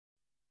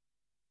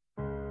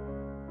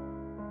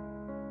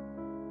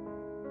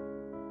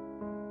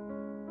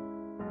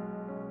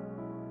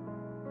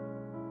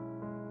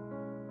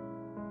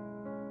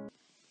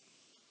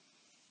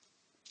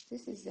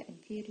This is the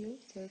inferior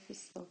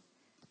surface of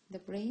the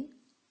brain.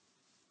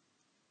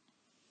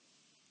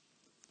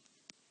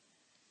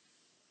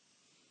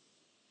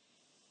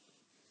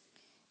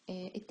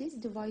 It is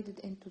divided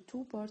into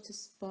two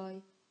parts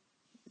by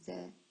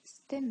the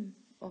stem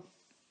of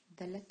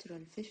the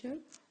lateral fissure,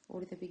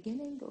 or the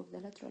beginning of the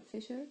lateral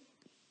fissure.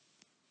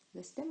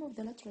 The stem of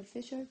the lateral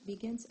fissure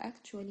begins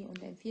actually on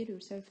the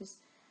inferior surface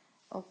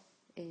of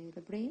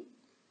the brain.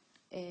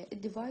 It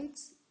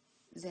divides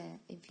the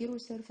inferior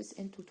surface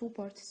into two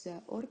parts,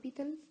 the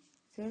orbital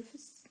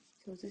surface,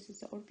 so this is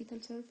the orbital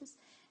surface,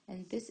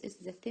 and this is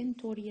the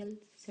tentorial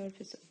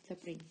surface of the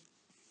brain.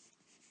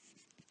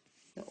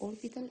 The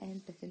orbital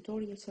and the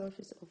tentorial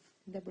surface of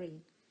the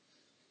brain.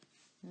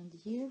 And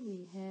here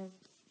we have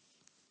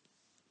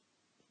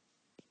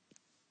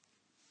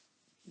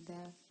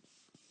the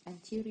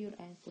anterior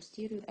and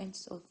posterior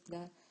ends of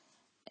the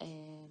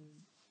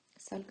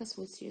sulcus,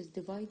 which is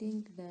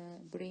dividing the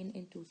brain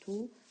into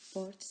two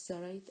parts, the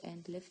right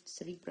and left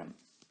cerebrum,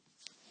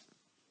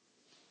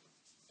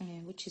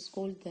 which is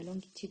called the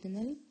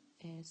longitudinal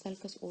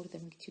sulcus or the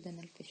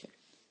longitudinal fissure.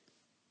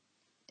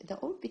 The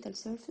orbital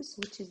surface,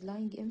 which is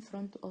lying in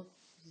front of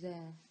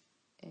the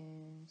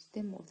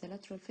stem of the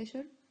lateral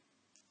fissure,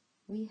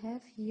 we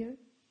have here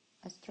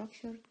a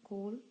structure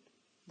called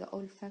the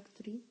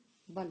olfactory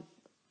bulb.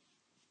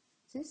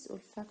 This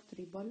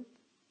olfactory bulb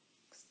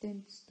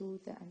extends to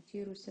the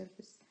anterior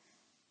surface,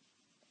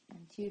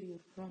 anterior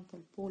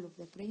frontal pole of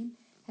the brain,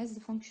 has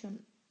the function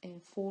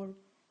for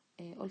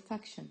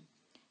olfaction.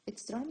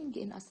 It's running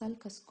in a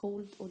sulcus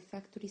called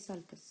olfactory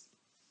sulcus.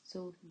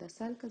 So the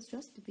sulcus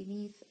just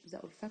beneath the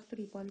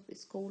olfactory bulb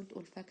is called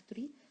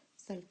olfactory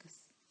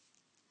sulcus.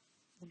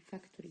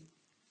 Olfactory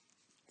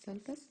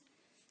sulcus.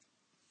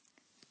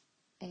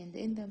 And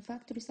in the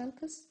olfactory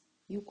sulcus,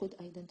 you could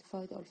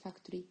identify the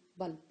olfactory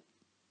bulb.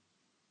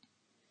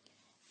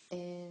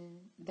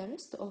 The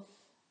rest of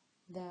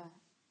the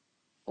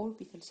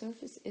orbital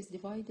surface is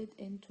divided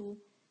into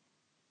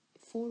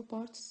four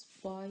parts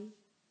by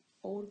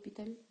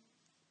orbital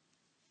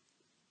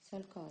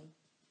sulci.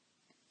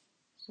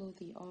 So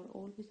they are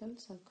orbital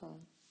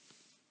sulci.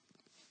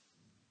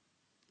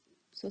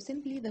 So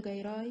simply the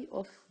gyri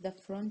of the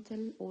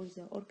frontal or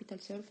the orbital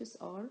surface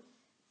are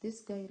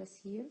this gyrus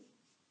here,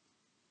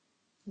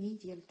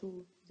 medial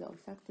to the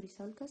olfactory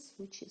sulcus,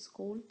 which is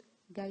called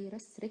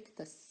gyrus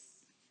rectus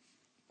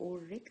or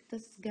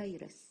rectus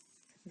gyrus.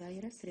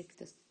 Gyrus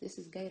rectus. This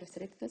is gyrus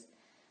rectus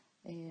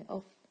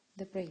of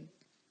the brain,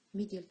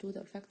 medial to the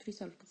olfactory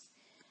sulcus.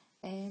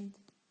 And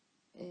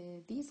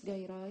these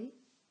gyri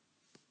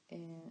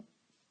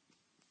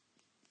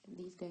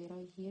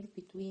here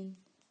between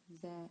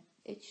the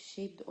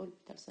H-shaped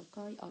orbital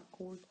sulci are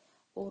called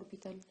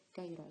orbital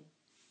gyri.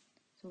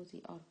 So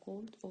they are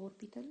called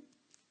orbital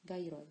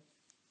gyri.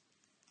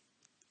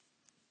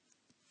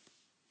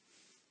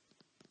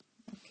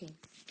 Okay.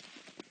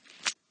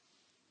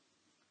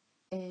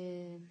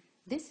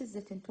 This is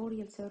the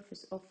tentorial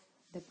surface of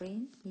the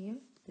brain here.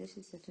 This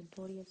is the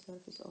tentorial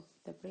surface of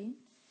the brain.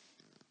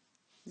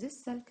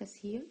 This sulcus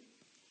here,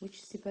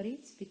 which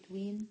separates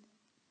between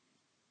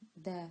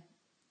the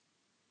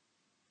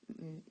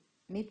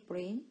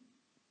midbrain,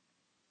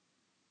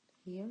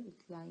 here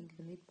it's lying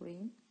the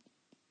midbrain.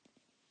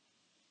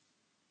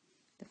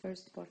 The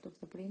first part of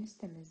the brain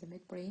stem is the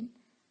midbrain,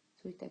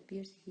 so it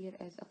appears here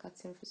as a cut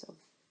surface of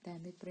the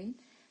midbrain.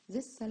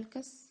 This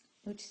sulcus,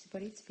 which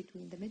separates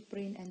between the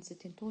midbrain and the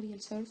tentorial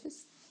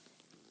surface,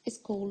 is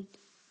called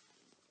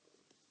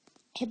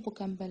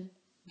hippocampal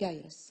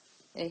gyrus,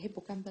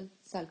 hippocampal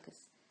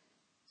sulcus.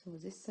 So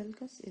this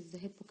sulcus is the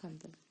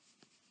hippocampal.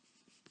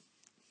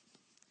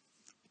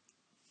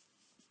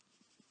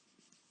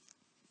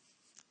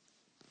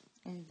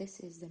 And this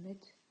is the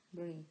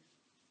midbrain.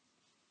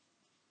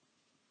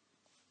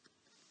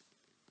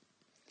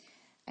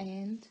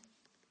 And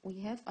we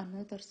have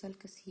another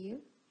sulcus here.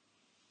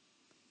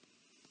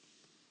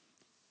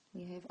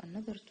 We have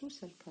another two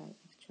sulci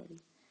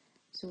actually.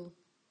 So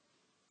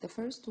the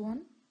first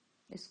one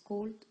is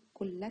called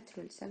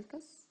collateral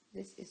sulcus.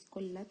 This is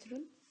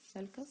collateral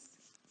sulcus.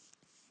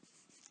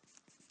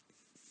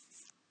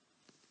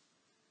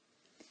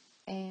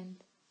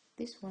 And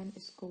this one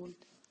is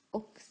called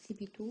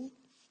occipitotemporal,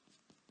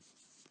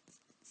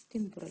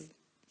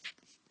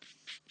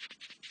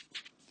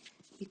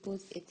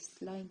 because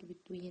it's lying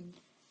between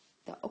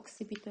the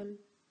occipital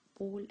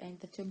pole and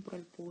the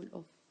temporal pole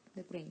of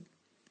the brain.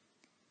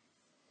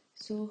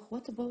 So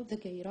what about the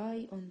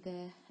gyri on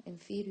the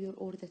inferior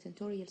or the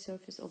tentorial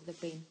surface of the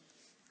brain?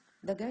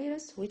 The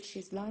gyrus, which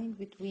is lying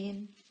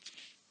between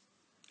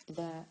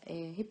the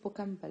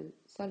hippocampal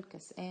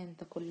sulcus and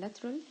the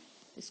collateral,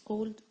 is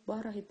called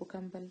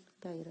parahippocampal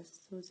gyrus.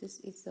 So this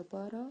is the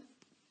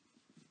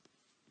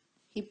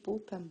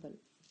parahippocampal.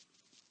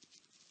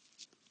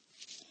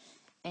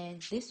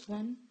 And this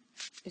one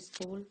is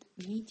called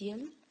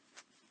medial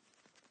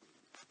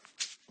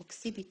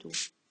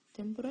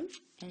occipitotemporal,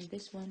 and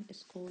this one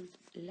is called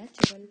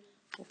lateral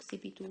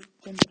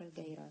occipitotemporal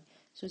gyri.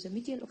 So the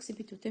medial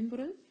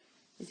occipitotemporal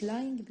is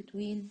lying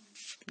between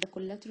the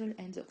collateral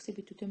and the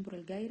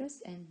occipitotemporal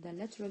gyrus, and the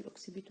lateral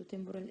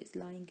occipitotemporal is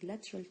lying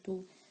lateral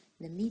to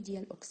the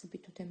medial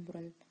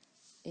occipitotemporal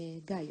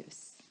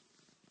gyrus.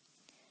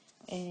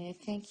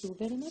 Thank you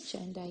very much,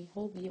 and I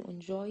hope you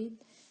enjoyed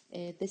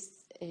this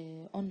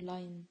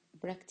online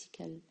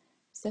practical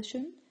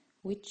session,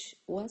 which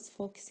was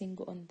focusing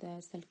on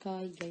the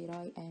sulci,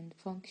 gyri, and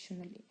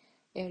functional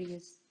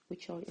areas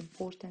which are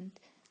important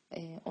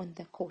on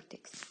the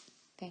cortex.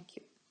 Thank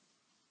you.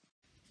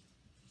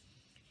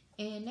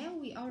 And now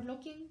we are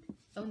looking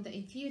on the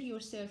inferior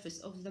surface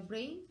of the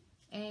brain,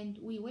 and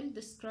we will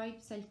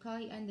describe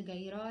sulci and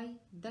gyri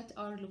that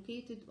are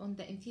located on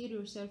the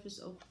inferior surface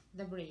of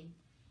the brain.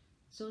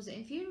 So the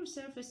inferior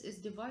surface is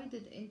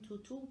divided into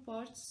two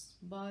parts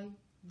by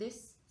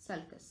this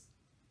sulcus.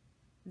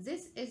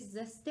 This is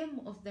the stem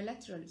of the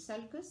lateral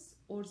sulcus,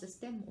 or the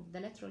stem of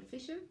the lateral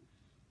fissure.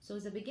 So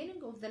the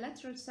beginning of the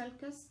lateral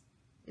sulcus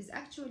is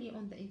actually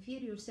on the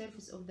inferior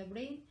surface of the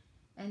brain,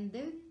 and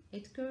then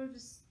it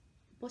curves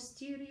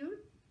posterior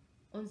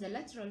on the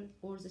lateral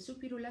or the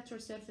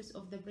superolateral surface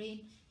of the brain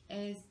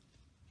as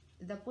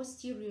the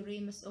posterior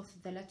ramus of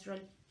the lateral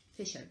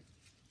fissure.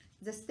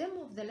 The stem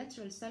of the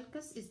lateral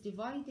sulcus is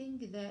dividing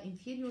the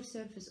inferior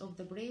surface of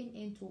the brain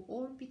into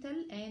orbital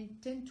and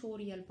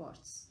tentorial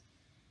parts.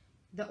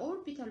 The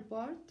orbital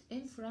part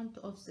in front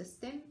of the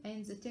stem,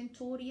 and the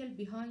tentorial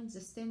behind the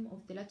stem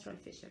of the lateral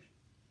fissure.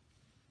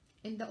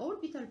 In the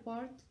orbital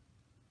part,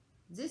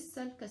 this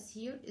sulcus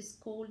here is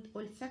called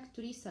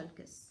olfactory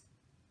sulcus.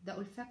 The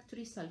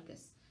olfactory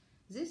sulcus.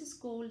 This is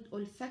called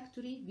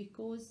olfactory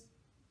because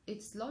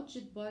it's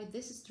lodged by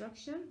this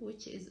structure,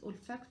 which is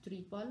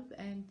olfactory bulb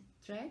and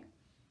tract,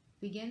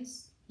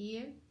 begins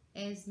here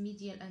as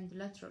medial and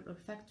lateral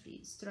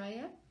olfactory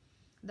stria.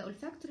 The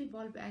olfactory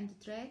bulb and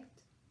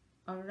tract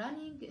are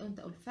running on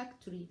the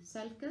olfactory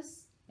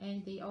sulcus,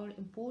 and they are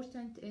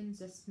important in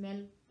the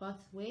smell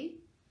pathway.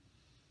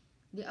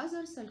 The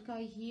other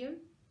sulci here,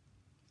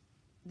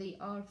 they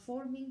are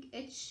forming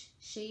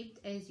H-shaped,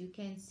 as you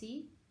can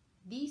see.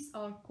 These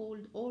are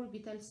called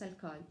orbital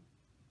sulci.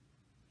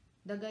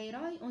 The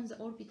gyri on the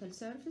orbital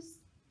surface,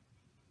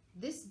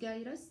 this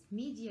gyrus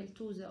medial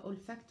to the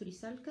olfactory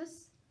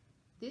sulcus,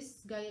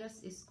 this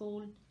gyrus is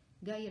called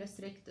gyrus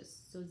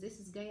rectus. So this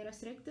is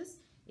gyrus rectus.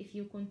 If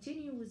you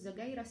continue with the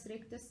gyrus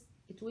rectus,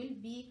 it will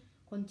be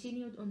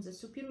continued on the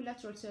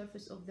superolateral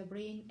surface of the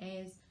brain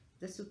as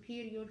the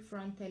superior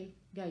frontal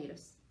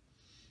gyrus.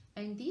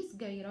 And these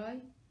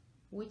gyri,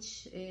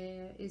 which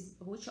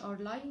are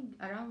lying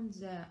around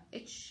the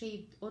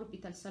H-shaped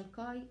orbital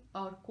sulci,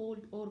 are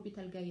called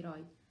orbital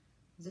gyri.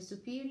 The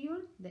superior,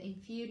 the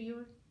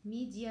inferior,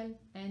 medial,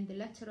 and the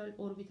lateral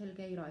orbital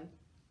gyri.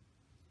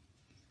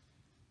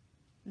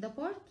 The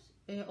part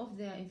of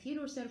the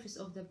inferior surface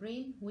of the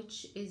brain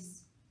which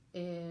is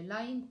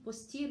lying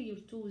posterior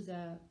to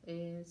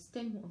the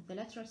stem of the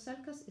lateral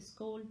sulcus is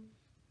called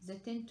the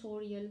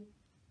tentorial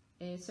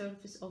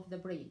surface of the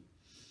brain.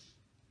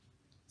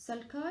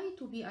 Sulci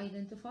to be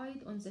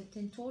identified on the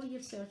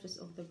tentorial surface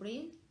of the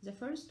brain. The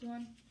first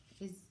one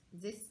is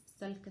this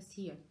sulcus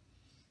here.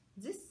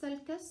 This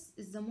sulcus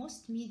is the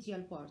most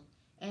medial part,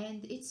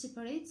 and it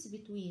separates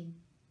between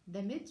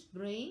the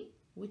midbrain,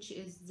 which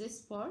is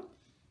this part,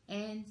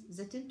 and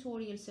the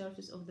tentorial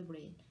surface of the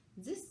brain.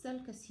 This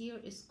sulcus here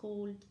is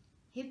called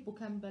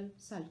hippocampal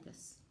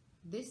sulcus.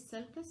 This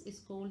sulcus is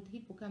called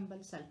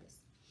hippocampal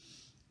sulcus.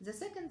 The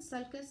second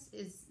sulcus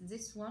is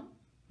this one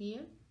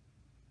here,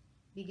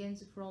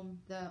 begins from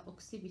the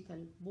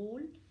occipital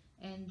pole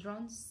and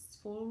runs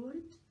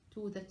forward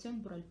to the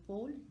temporal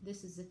pole.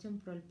 This is the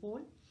temporal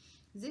pole.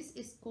 This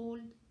is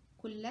called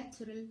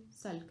collateral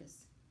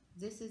sulcus.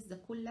 This is the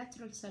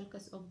collateral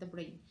sulcus of the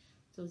brain.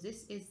 So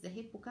this is the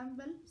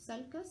hippocampal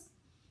sulcus,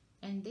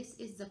 and this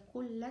is the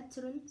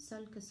collateral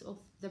sulcus of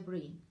the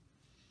brain.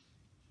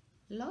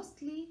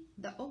 Lastly,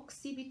 the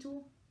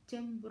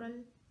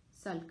occipitotemporal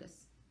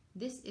sulcus.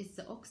 This is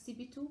the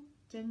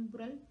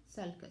occipitotemporal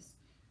sulcus,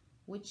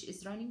 which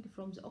is running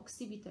from the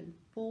occipital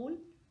pole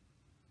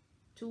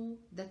to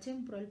the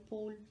temporal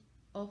pole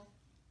of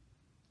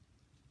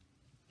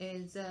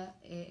the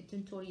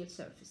tentorial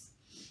surface.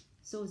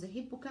 So the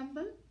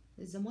hippocampal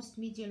is the most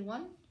medial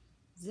one,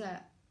 the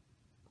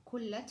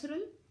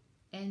collateral,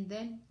 and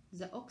then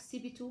the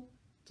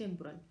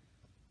occipitotemporal.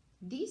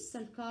 These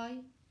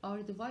sulci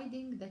are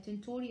dividing the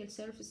tentorial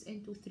surface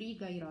into three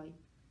gyri.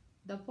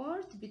 The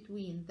part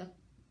between the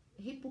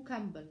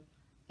hippocampal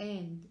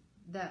and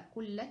the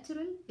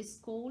collateral is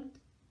called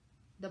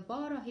the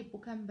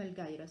parahippocampal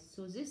gyrus.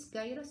 So this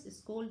gyrus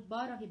is called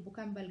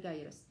parahippocampal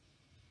gyrus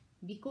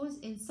because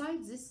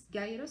inside this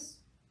gyrus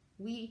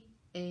we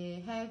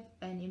have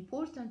an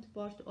important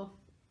part of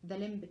the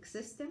limbic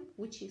system,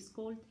 which is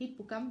called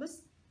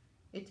hippocampus.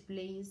 It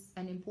plays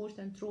an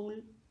important role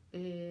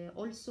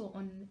also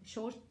on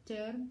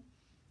short-term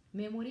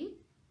memory.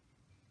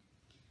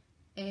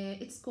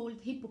 It's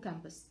called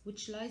hippocampus,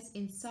 which lies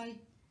inside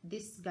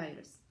this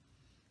gyrus.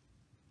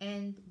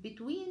 And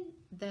between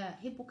the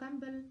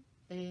hippocampal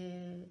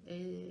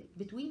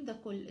between the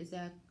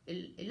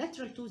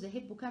lateral to the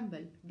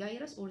hippocampal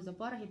gyrus or the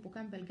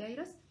parahippocampal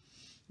gyrus,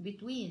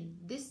 between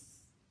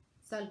this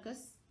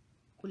sulcus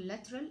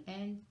collateral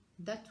and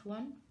that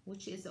one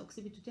which is the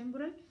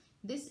occipitotemporal.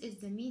 This is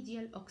the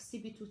medial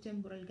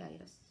occipitotemporal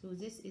gyrus. So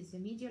this is the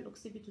medial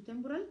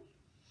occipitotemporal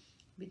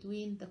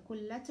between the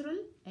collateral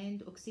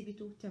and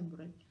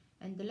occipitotemporal,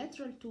 and the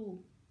lateral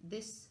to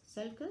this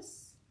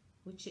sulcus,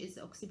 which is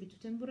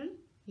occipitotemporal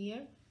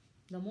here,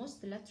 the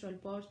most lateral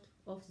part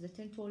of the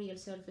tentorial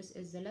surface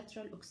is the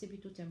lateral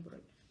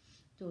occipitotemporal.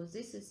 So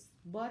this is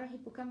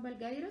parahippocampal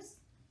gyrus,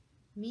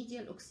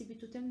 medial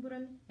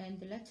occipitotemporal,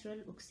 and lateral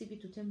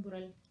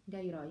occipitotemporal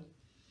gyri.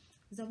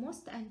 The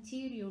most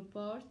anterior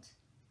part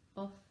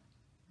of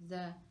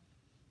the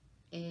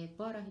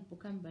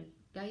parahippocampal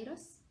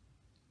gyrus,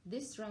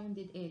 this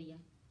rounded area,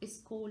 is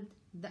called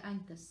the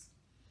uncus.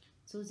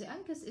 So the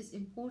uncus is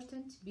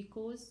important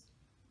because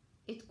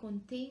it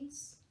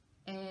contains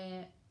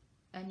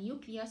a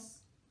nucleus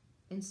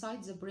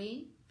inside the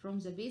brain from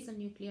the basal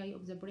nuclei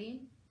of the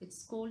brain.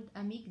 It's called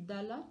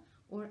amygdala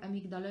or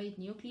amygdaloid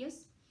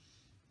nucleus,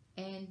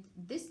 and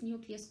this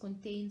nucleus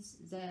contains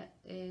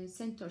the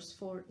centers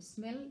for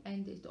smell,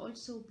 and it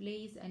also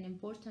plays an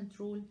important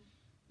role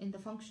in the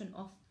function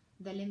of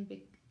the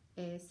limbic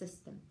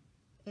system.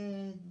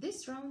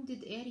 This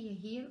rounded area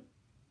here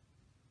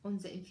on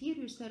the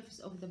inferior surface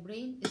of the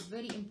brain is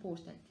very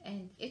important,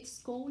 and it's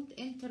called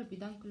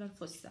interpeduncular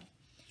fossa.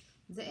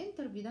 The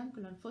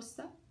interpeduncular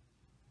fossa,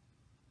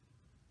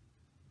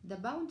 the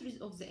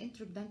boundaries of the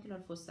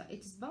interpeduncular fossa,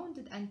 it is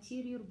bounded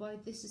anterior by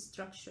this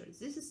structure.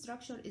 This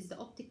structure is the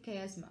optic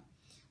chiasma.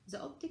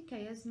 The optic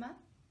chiasma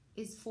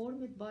is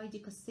formed by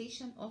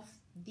decussation of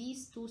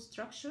these two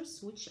structures,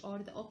 which are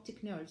the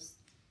optic nerves,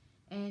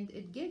 and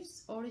it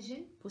gives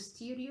origin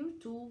posterior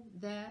to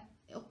the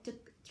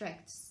optic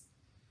tracts.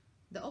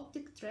 The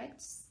optic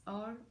tracts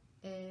are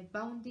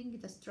bounding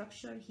the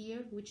structure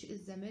here, which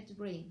is the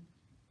midbrain.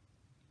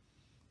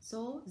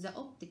 So the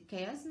optic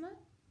chiasma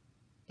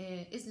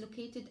is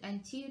located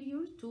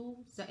anterior to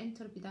the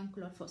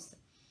interpeduncular fossa.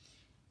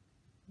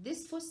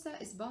 This fossa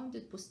is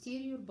bounded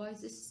posterior by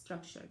this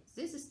structure.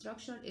 This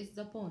structure is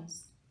the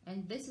pons,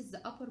 and this is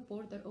the upper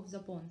border of the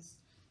pons.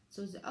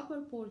 So the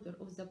upper border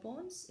of the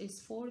pons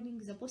is forming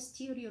the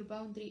posterior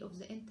boundary of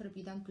the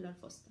interpeduncular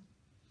fossa,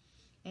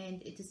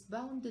 and it is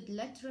bounded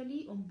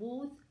laterally on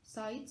both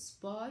sides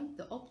by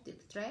the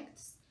optic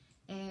tracts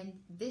and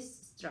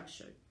this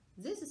structure.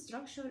 This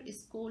structure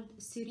is called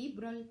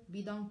cerebral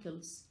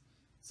peduncles.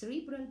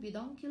 Cerebral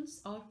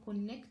peduncles are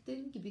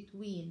connecting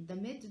between the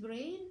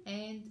midbrain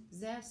and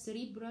the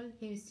cerebral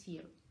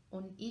hemisphere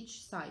on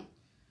each side.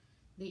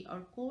 They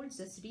are called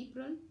the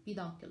cerebral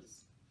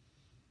peduncles.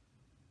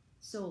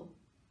 So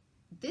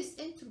this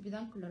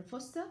interpeduncular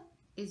fossa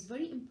is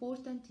very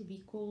important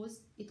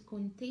because it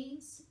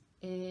contains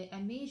a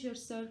major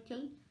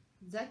circle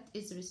that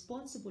is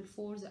responsible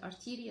for the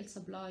arterial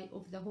supply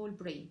of the whole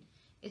brain.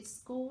 It's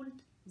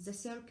called the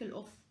circle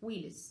of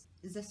Willis.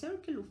 The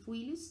circle of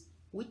Willis,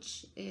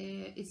 which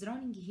is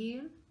running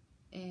here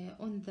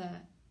on the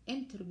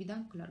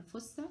interpeduncular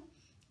fossa,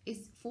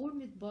 is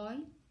formed by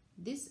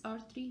this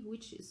artery,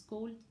 which is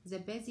called the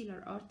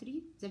basilar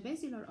artery. The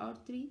basilar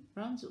artery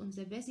runs on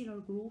the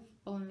basilar groove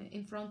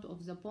in front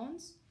of the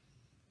pons,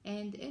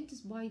 and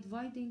ends by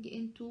dividing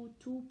into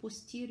two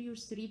posterior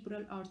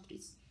cerebral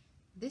arteries.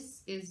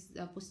 This is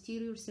the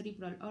posterior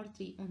cerebral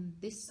artery on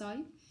this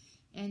side,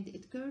 and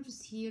it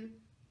curves here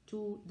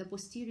to the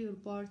posterior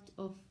part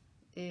of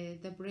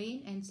the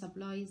brain and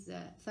supplies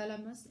the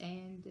thalamus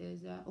and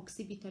the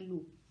occipital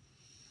lobe.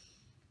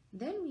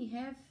 Then we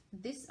have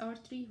this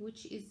artery,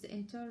 which is the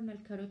internal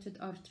carotid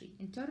artery.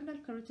 Internal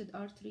carotid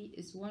artery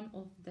is one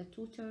of the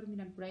two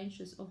terminal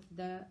branches of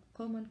the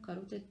common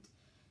carotid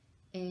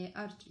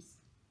arteries.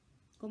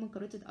 Common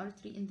carotid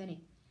artery in the neck.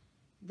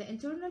 The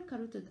internal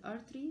carotid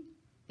artery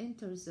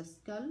enters the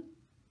skull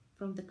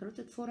from the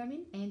carotid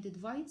foramen and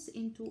divides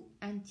into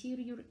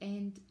anterior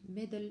and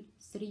middle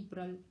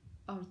cerebral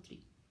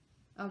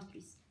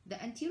arteries.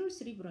 The anterior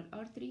cerebral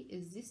artery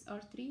is this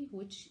artery,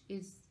 which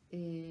is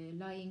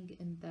lying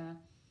in the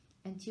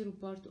anterior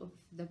part of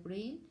the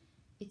brain.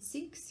 It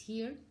sinks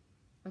here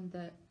on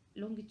the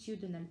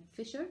longitudinal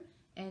fissure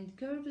and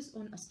curves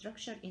on a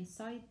structure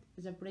inside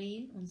the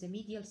brain on the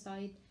medial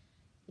side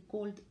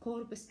called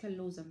corpus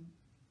callosum.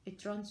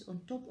 It runs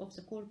on top of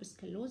the corpus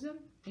callosum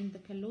in the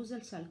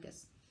callosal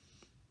sulcus.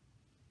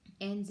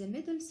 And the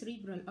middle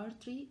cerebral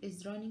artery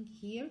is running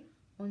here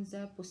on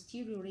the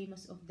posterior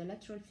ramus of the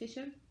lateral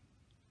fissure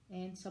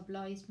and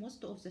supplies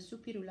most of the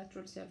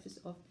superolateral surface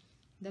of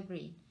the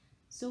brain.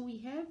 So we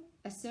have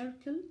a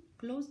circle,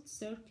 closed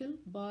circle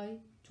by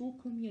two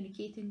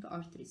communicating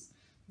arteries.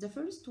 The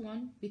first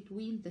one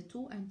between the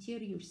two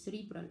anterior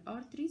cerebral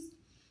arteries,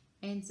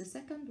 and the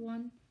second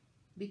one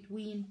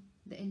between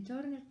the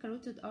internal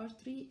carotid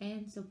artery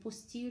and the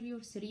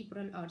posterior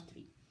cerebral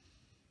artery.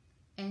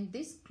 And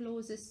this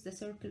closes the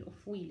circle of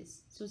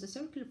Willis. So the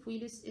circle of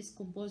Willis is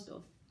composed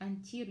of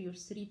anterior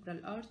cerebral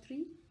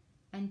artery,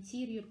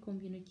 anterior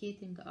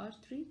communicating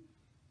artery,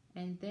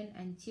 and then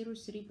anterior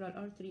cerebral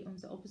artery on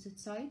the opposite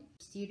side,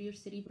 posterior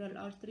cerebral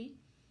artery,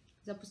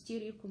 the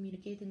posterior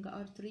communicating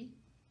artery,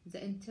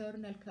 the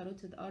internal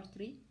carotid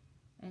artery,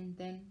 and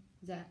then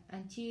the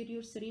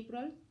anterior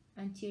cerebral,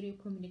 anterior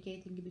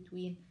communicating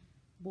between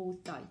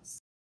both sides.